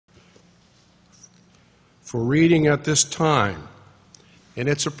for reading at this time. And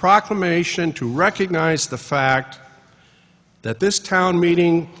it's a proclamation to recognize the fact that this town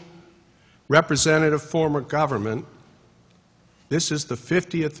meeting representative form of government, this is the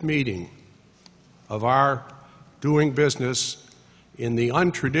 50th meeting of our doing business in the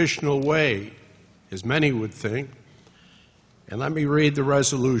untraditional way, as many would think. And let me read the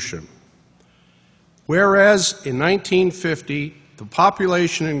resolution. Whereas in 1950, the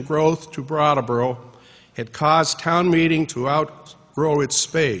population and growth to Brattleboro had caused town meeting to outgrow its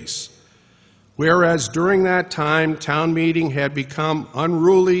space. Whereas during that time, town meeting had become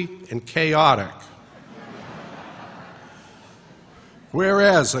unruly and chaotic.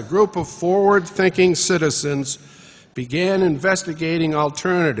 Whereas a group of forward-thinking citizens began investigating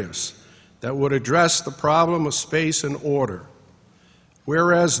alternatives that would address the problem of space and order.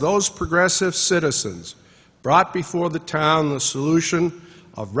 Whereas those progressive citizens brought before the town the solution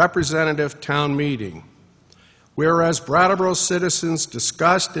of representative town meeting. Whereas Brattleboro citizens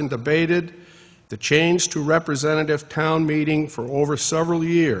discussed and debated the change to representative town meeting for over several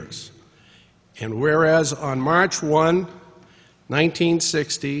years. And whereas on March 1,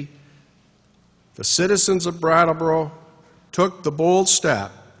 1960, the citizens of Brattleboro took the bold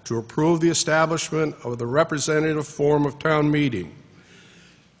step to approve the establishment of the representative form of town meeting.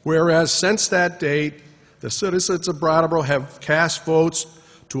 Whereas since that date, the citizens of Brattleboro have cast votes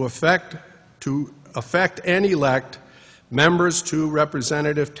to effect and elect members to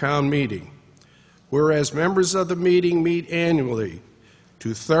representative town meeting. Whereas members of the meeting meet annually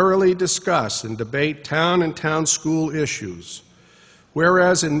to thoroughly discuss and debate town and town school issues.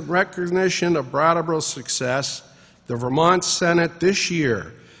 Whereas in recognition of Brattleboro's success, the Vermont Senate this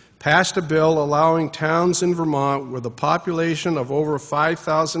year passed a bill allowing towns in Vermont with a population of over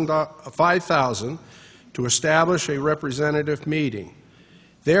 5,000 to establish a representative meeting.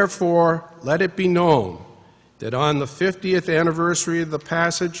 Therefore, let it be known that on the 50th anniversary of the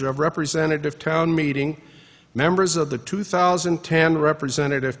passage of representative town meeting, members of the 2010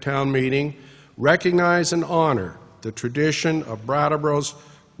 representative town meeting recognize and honor the tradition of Brattleboro's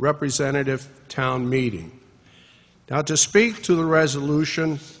representative town meeting. Now, to speak to the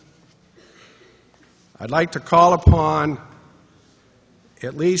resolution, I'd like to call upon,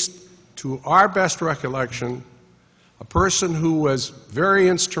 at least to our best recollection, a person who was very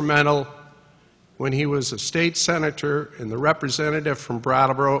instrumental when he was a state senator and the representative from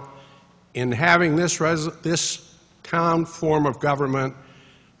Brattleboro in having this town form of government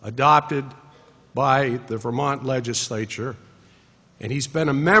adopted by the Vermont legislature. And he's been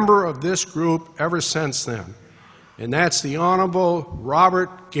a member of this group ever since then. And that's the Honorable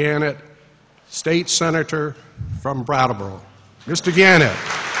Robert Gannett, State Senator from Brattleboro. Mr. Gannett.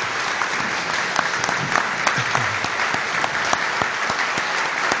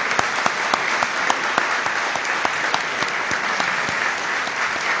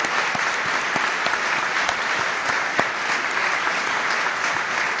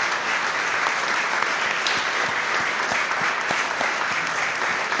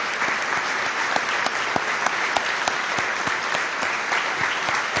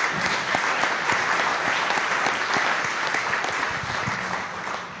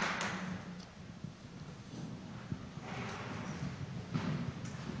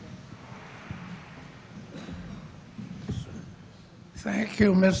 Thank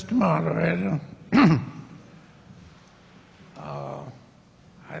you, Mr. Moderator.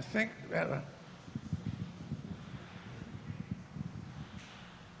 I think that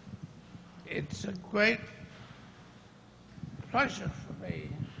it's a great pleasure for me,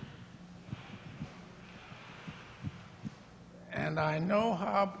 and I know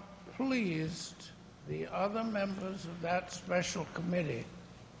how pleased the other members of that special committee,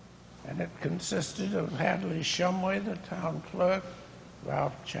 and it consisted of Hadley Shumway, the town clerk,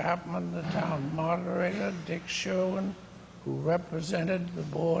 Ralph Chapman, the town moderator, Dick Sherwin, who represented the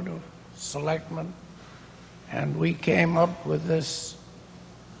Board of Selectmen, and we came up with this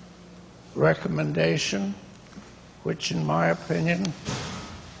recommendation, which in my opinion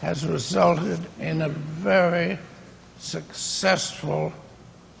has resulted in a very successful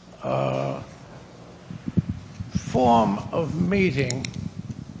form of meeting,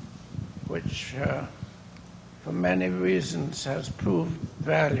 which for many reasons has proved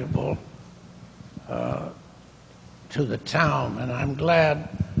valuable to the town. And I'm glad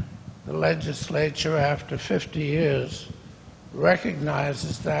the legislature, after 50 years,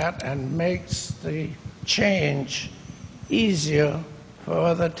 recognizes that and makes the change easier for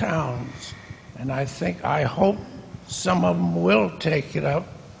other towns. And I hope some of them will take it up,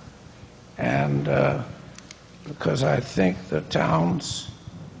 and because I think the towns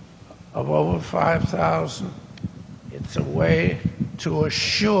of over 5,000. It's a way to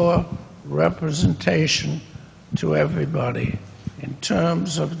assure representation to everybody in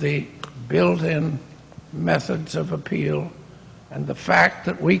terms of the built-in methods of appeal and the fact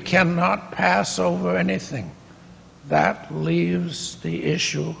that we cannot pass over anything. That leaves the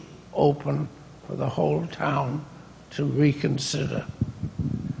issue open for the whole town to reconsider.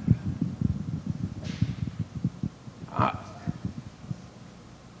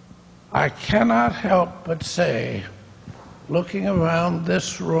 I cannot help but say, looking around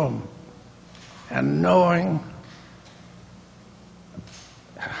this room and knowing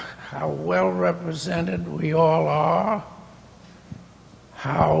how well represented we all are,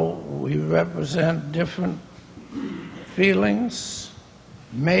 how we represent different feelings,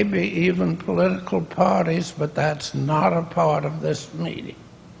 maybe even political parties, but that's not a part of this meeting.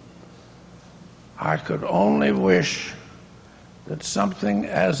 I could only wish that something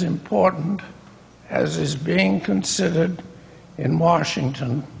as important as is being considered in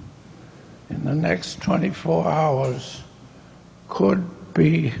Washington in the next 24 hours could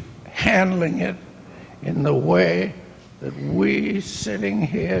be handling it in the way that we sitting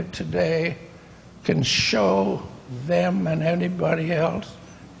here today can show them and anybody else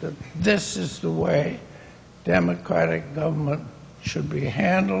that this is the way democratic government should be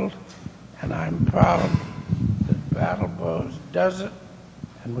handled, and I'm proud that Brattleboro does it,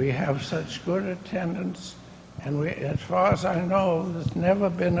 and we have such good attendance, and we, as far as I know, there's never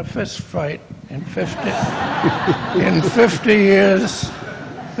been a fist fight in 50 years,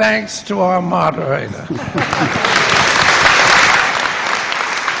 thanks to our moderator.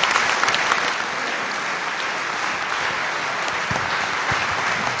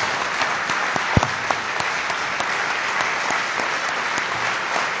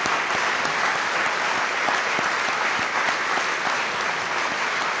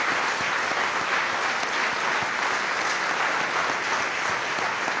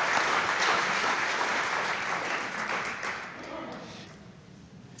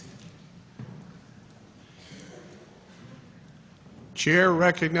 Chair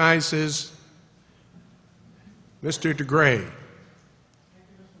recognizes Mr. DeGray.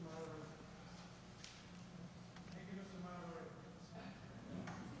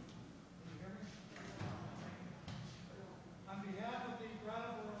 On behalf of the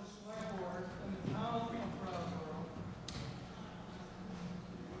Brattleboro Select Board and the town of Brattleboro,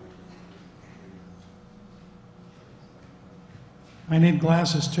 I need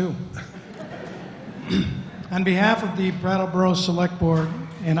glasses too. On behalf of the Brattleboro Select Board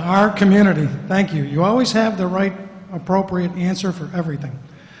and our community, thank you. You always have the right, appropriate answer for everything.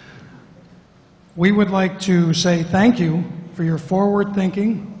 We would like to say thank you for your forward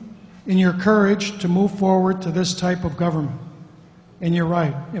thinking and your courage to move forward to this type of government. And you're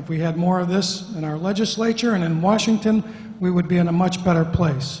right, if we had more of this in our legislature and in Washington, we would be in a much better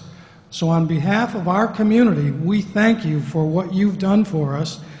place. So on behalf of our community, we thank you for what you've done for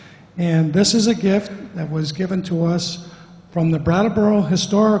us. And this is a gift that was given to us from the Brattleboro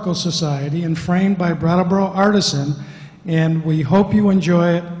Historical Society and framed by Brattleboro Artisan. And we hope you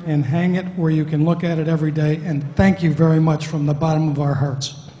enjoy it and hang it where you can look at it every day. And thank you very much from the bottom of our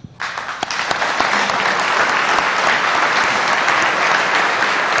hearts.